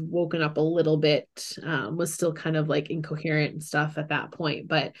kind of woken up a little bit, was still kind of like incoherent and stuff at that point,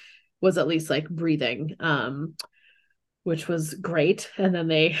 but was at least like breathing, which was great. And then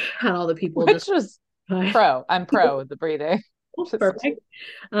they had all the people just Which was pro. I'm pro the breathing. Just perfect.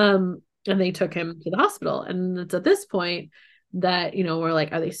 And they took him to the hospital. And it's at this point that, we're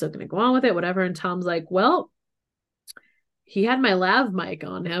like, are they still going to go on with it? Whatever. And Tom's like, well, he had my lav mic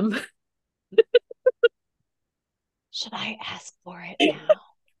on him. should I ask for it now?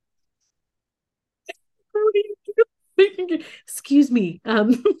 Excuse me.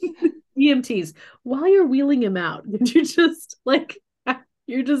 EMTs, while you're wheeling him out, did you just like,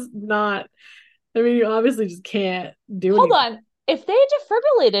 you're just not, I mean, you obviously just can't do Hold anything. on. If they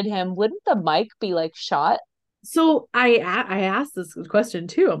defibrillated him, wouldn't the mic be like shot? So I asked this question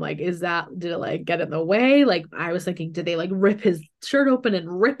too. I'm like, did it like get in the way? Like I was thinking, did they like rip his shirt open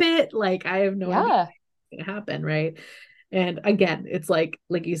and rip it? Like I have no idea Yeah. what's gonna happen, right? And again, it's like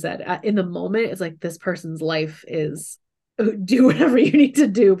you said, in the moment, it's like this person's life is do whatever you need to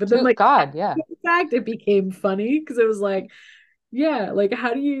do. But then To like God, yeah. in fact, it became funny because it was like, yeah, like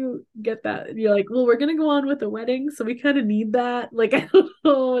how do you get that? And you're like, well, we're gonna go on with the wedding, so we kind of need that. Like I don't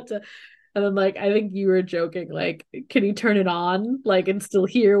know what to. And then like I think you were joking, like, can you turn it on, like, and still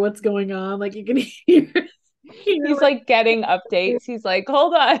hear what's going on? Like you can hear He's like like getting updates. He's like,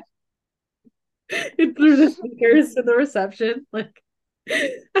 hold on. it through the speakers to the reception, like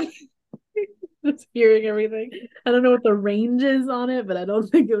just hearing everything. I don't know what the range is on it, but I don't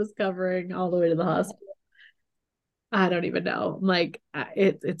think it was covering all the way to the hospital. I don't even know. Like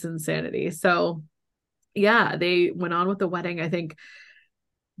it's insanity. So yeah, they went on with the wedding. I think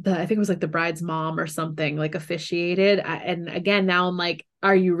it was like the bride's mom or something like officiated. And again, now I'm like,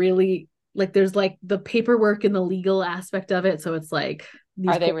 are you really like, there's like the paperwork and the legal aspect of it. So it's like, these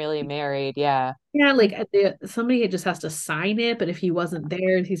Are they poor really married? Yeah. yeah, like somebody just has to sign it, but if he wasn't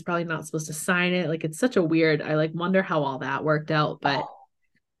there, he's probably not supposed to sign it. Like it's such a weird, I like wonder how all that worked out, but Oh,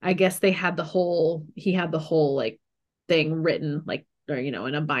 I guess they had he had the whole like thing written like or in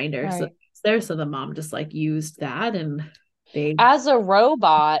a binder. So right. it's there. So the mom just like used that and they As a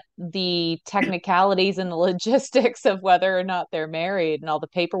robot, the technicalities and the logistics of whether or not they're married and all the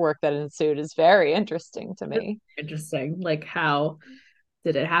paperwork that ensued is very interesting to that's me. interesting. Like how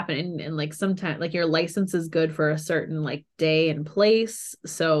did it happen? And like sometimes like your license is good for a certain like day and place.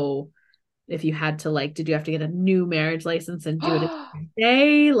 So if you had to like, did you have to get a new marriage license and do it a different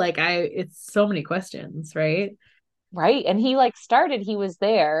day? Like it's so many questions, right? Right. And he like started, he was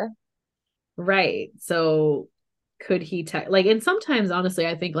there Right. So could he like and sometimes honestly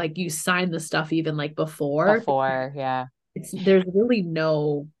I think like you sign the stuff even like before before. Yeah. it's there's really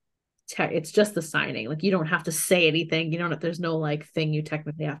no it's just the signing. Like you don't have to say anything. You don't there's no like thing you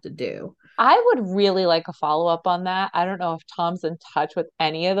technically have to do. I would really like a follow up on that. I don't know if Tom's in touch with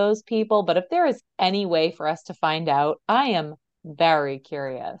any of those people, but if there is any way for us to find out, I am very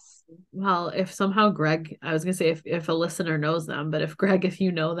curious. Well, if somehow Greg, I was gonna say if a listener knows them, but if Greg, if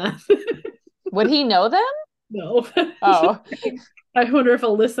you know them, Would he know them? no. Oh, I wonder if a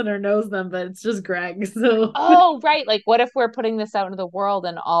listener knows them, but it's just Greg. So oh, right. Like, what if we're putting this out into the world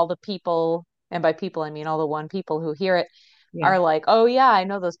and all the people, and by people, I mean all the one people who hear it yeah, are like, oh, yeah, I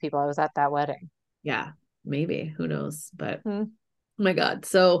know those people. I was at that wedding. yeah, maybe. Who knows? But Hmm. oh my God.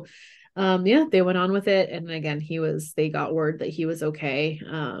 So yeah, they went on with it. And again, they got word that he was okay.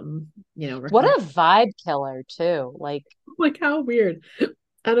 What Recovered. a vibe killer, too. Like, Like how weird.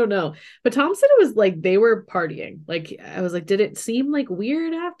 I don't know. But Tom said it was like they were partying. Like I was like, did it seem like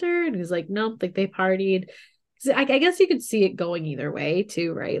weird after? And he's like, no, like they partied. I guess you could see it going either way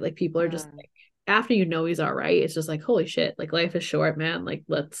too, right? Like people are just mm, like after he's all right, it's just like, holy shit, like life is short, man. Like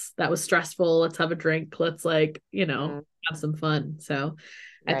that was stressful. Let's have a drink. Let's like, mm, have some fun. So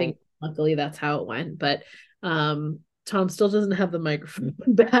I think right. luckily that's how it went. But Tom still doesn't have the microphone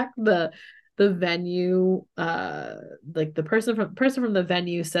back. The venue like the person from the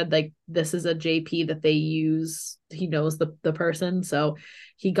venue said like this is a JP that they use. He knows the person, so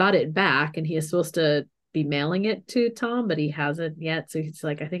he got it back and he is supposed to be mailing it to Tom, but he hasn't yet. So he's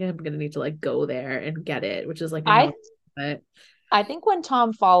like, I think I'm gonna need to like go there and get it, which is like I annoying, but I think when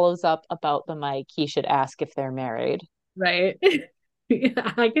Tom follows up about the mic, he should ask if they're married. right.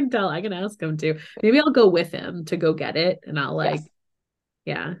 Yeah, I can tell. I can ask him to. Maybe I'll go with him to go get it and I'll like, Yes,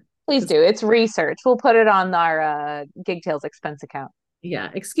 yeah. please Because do. It's research. We'll put it on our Gig Tales expense account. yeah,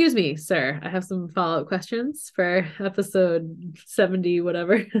 excuse me, sir. I have some follow-up questions for episode 70,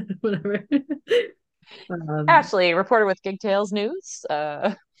 whatever, whatever. Um, Ashley, reporter with Gig Tales News.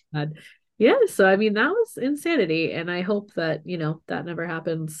 God. Yeah, so I mean that was insanity, and I hope that, that never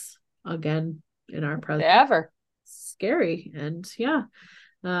happens again in our present. Ever. Scary. And yeah.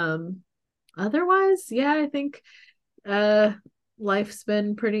 Um, otherwise, yeah, I think uh life's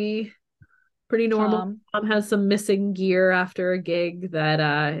been pretty normal. Tom. Mom has some missing gear after a gig that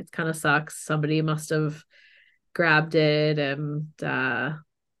it kind of sucks. Somebody must have grabbed it and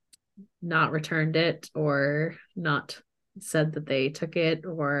not returned it or not said that they took it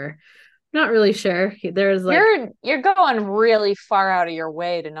or not really sure. There's like You're going really far out of your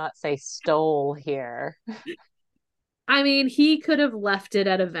way to not say stole here. I mean, he could have left it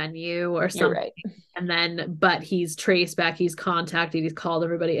at a venue or You're something. right. And then, but he's traced back, he's contacted, he's called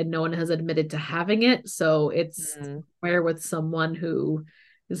everybody, and no one has admitted to having it. So it's Mm. where with someone who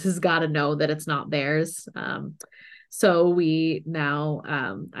has got to know that it's not theirs. So we now,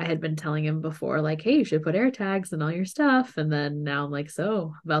 I had been telling him before, like, hey, you should put air tags in all your stuff. And then now I'm like,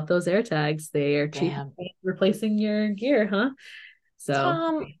 so about those air tags, they are cheap Damn. replacing your gear, huh? So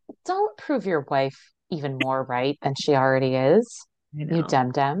Tom, don't prove your wife even more right than she already is. I You know.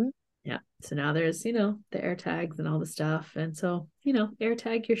 dem dem. Yeah. So now there's, the air tags and all the stuff. And so, air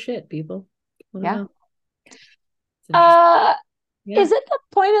tag your shit, people. Let them Yeah. know. It's interesting. Uh, Yeah, is it the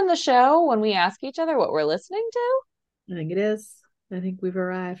point in the show when we ask each other what we're listening to? I think it is. I think we've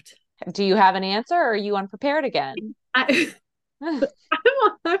arrived. Do you have an answer or are you unprepared again? I, I'm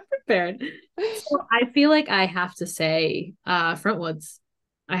prepared. So I feel like I have to say, Frontwoods.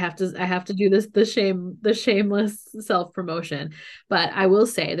 I have to do the shameless self-promotion. But I will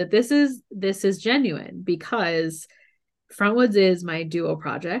say that this is genuine because Frontwoods is my duo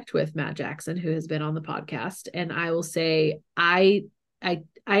project with Matt Jackson, who has been on the podcast. And I will say I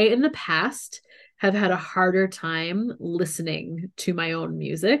in the past have had a harder time listening to my own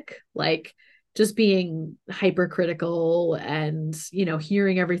music, like just being hypercritical and,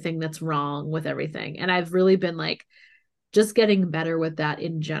 hearing everything that's wrong with everything. And I've really been like just getting better with that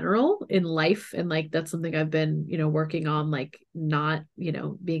in general in life. And like that's something I've been, working on, like not,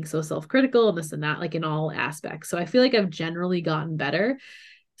 being so self-critical and this and that, like in all aspects. So I feel like I've generally gotten better.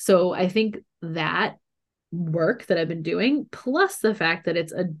 So I think that work that I've been doing, plus the fact that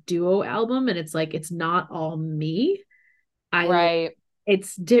it's a duo album and it's like it's not all me. I Right.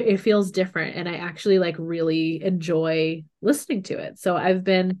 it feels different and I actually like really enjoy listening to it. So I've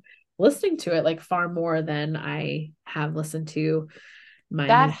been listening to it like far more than I have listened to my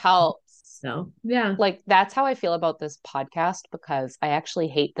That music. helps. So, yeah. Like that's how I feel about this podcast because I actually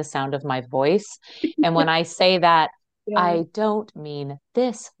hate the sound of my voice. And when I say that, Yeah. I don't mean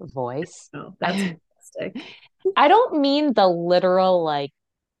this voice. Oh, that's I fantastic. I don't mean the literal like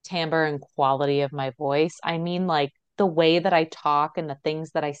timbre and quality of my voice. I mean like the way that I talk and the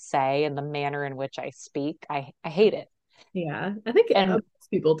things that I say and the manner in which I speak. I hate it. Yeah. I think And most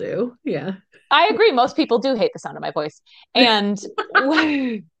people do. Yeah. I agree, most people do hate the sound of my voice. And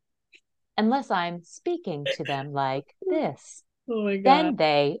unless I'm speaking to them like this, Oh my God. then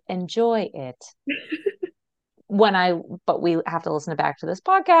they enjoy it. But we have to listen back to this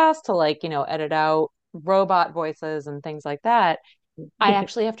podcast to like, edit out robot voices and things like that. I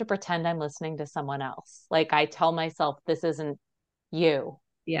actually have to pretend I'm listening to someone else. Like I tell myself, this isn't you.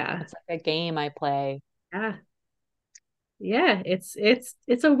 Yeah. It's like a game I play. Yeah. Yeah. It's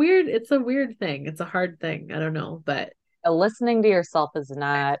a weird thing. It's a hard thing. I don't know, but Listening to yourself is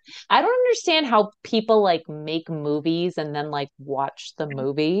not, I don't understand how people like make movies and then like watch the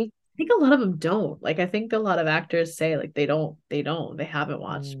movie. I think a lot of them don't. Like I think a lot of actors say like they haven't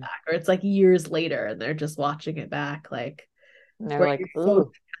watched Mm. back or it's like years later and they're just watching it back like And they're where like, you're so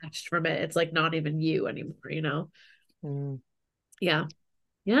ooh. detached from it. It's like not even you anymore. Mm. Yeah.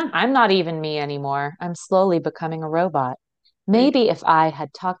 Yeah. I'm not even me anymore. I'm slowly becoming a robot. Right. Maybe if I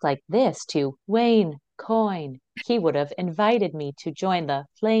had talked like this to Wayne Coyne, he would have invited me to join the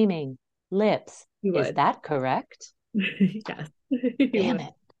Flaming Lips. You Is would. that correct? Yes. You Damn would.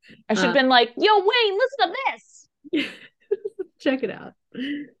 it. I should Uh, have been like, yo, Wayne, listen to this. check it out.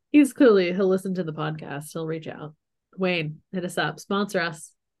 He'll listen to the podcast. He'll reach out. Wayne, hit us up. Sponsor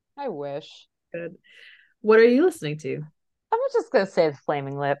us. I wish. Good. What are you listening to? I'm just gonna say the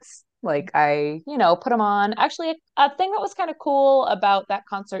Flaming Lips. Like I, put them on. Actually, a thing that was kind of cool about that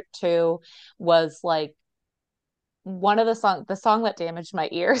concert too was like one of the song that damaged my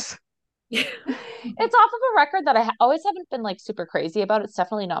ears. It's off of a record that always haven't been like super crazy about. It's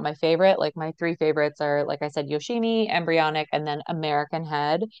definitely not my favorite. Like my three favorites are, like I said, Yoshimi, Embryonic, and then American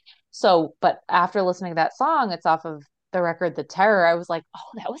Head. So, but after listening to that song, it's off of the record The Terror. I was like, oh,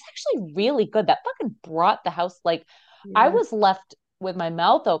 that was actually really good. That fucking brought the house. Like, I Yeah. was left with my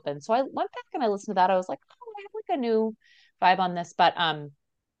mouth open. So I went back and I listened to that. I was like, oh, I have like a new vibe on this. But I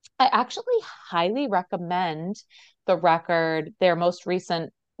actually highly recommend the record, their most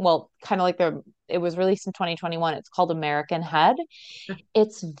recent, well, kind of like it was released in 2021. It's called American Head.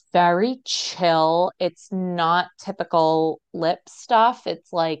 It's very chill. It's not typical lip stuff.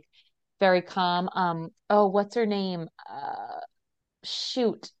 It's like very calm. Oh, what's her name?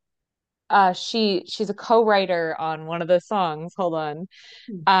 Shoot. She's a co-writer on one of the songs. Hold on.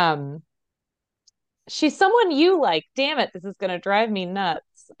 Um, she's someone you like. Damn it, this is gonna drive me nuts.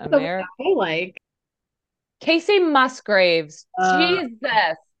 Someone America. I like. Casey Musgraves. Uh, Jesus.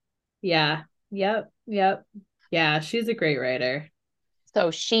 yeah. Yep. Yep. Yeah, she's a great writer.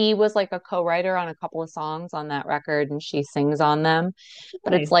 So she was like a co-writer on a couple of songs on that record and she sings on them.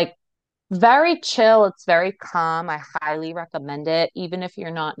 But it's Nice. like very chill. It's very calm. I highly recommend it, even if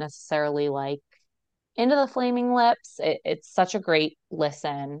you're not necessarily like into the Flaming Lips. It's such a great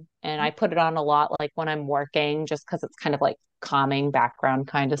listen. And I put it on a lot like when I'm working, just because it's kind of like calming background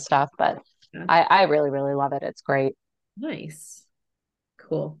kind of stuff. But Yeah. I really, really love it. It's great. Nice.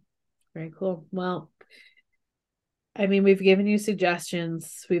 Cool. Very cool. Well, I mean, we've given you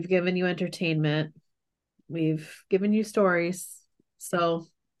suggestions, we've given you entertainment, we've given you stories. So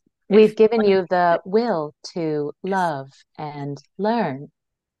if We've given you the will to love and learn.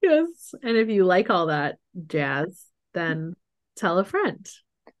 yes, and if you like all that jazz, then tell a friend.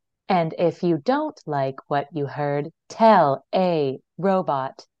 And if you don't like what you heard, tell a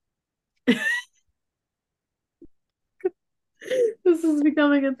robot. This is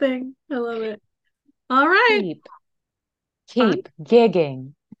becoming a thing. I love it. All right. Keep, Bye. keep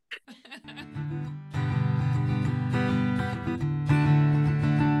gigging.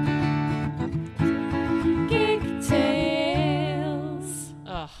 Gig Tales.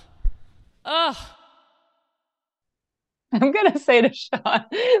 Ugh. Ugh. I'm gonna say to Sean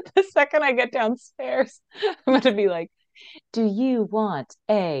the second I get downstairs, I'm gonna be like, do you want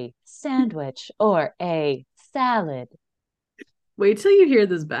a sandwich or a salad? Wait till you hear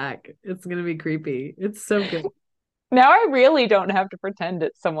this back. It's gonna be creepy. It's so good. Now I really don't have to pretend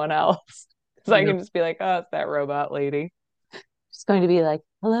it's someone else. Because I No. can just be like, oh, it's that robot lady. She's going to be like,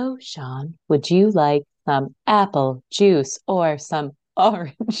 hello, Sean. Would you like some apple juice or some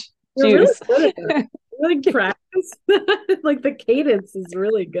orange You're really juice? good at it. Like practice. Like the cadence is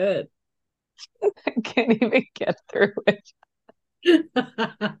really good. I can't even get through it.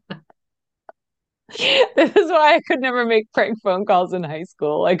 This is why I could never make prank phone calls in high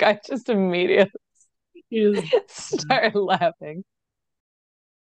school. Like I just immediately You just started laughing.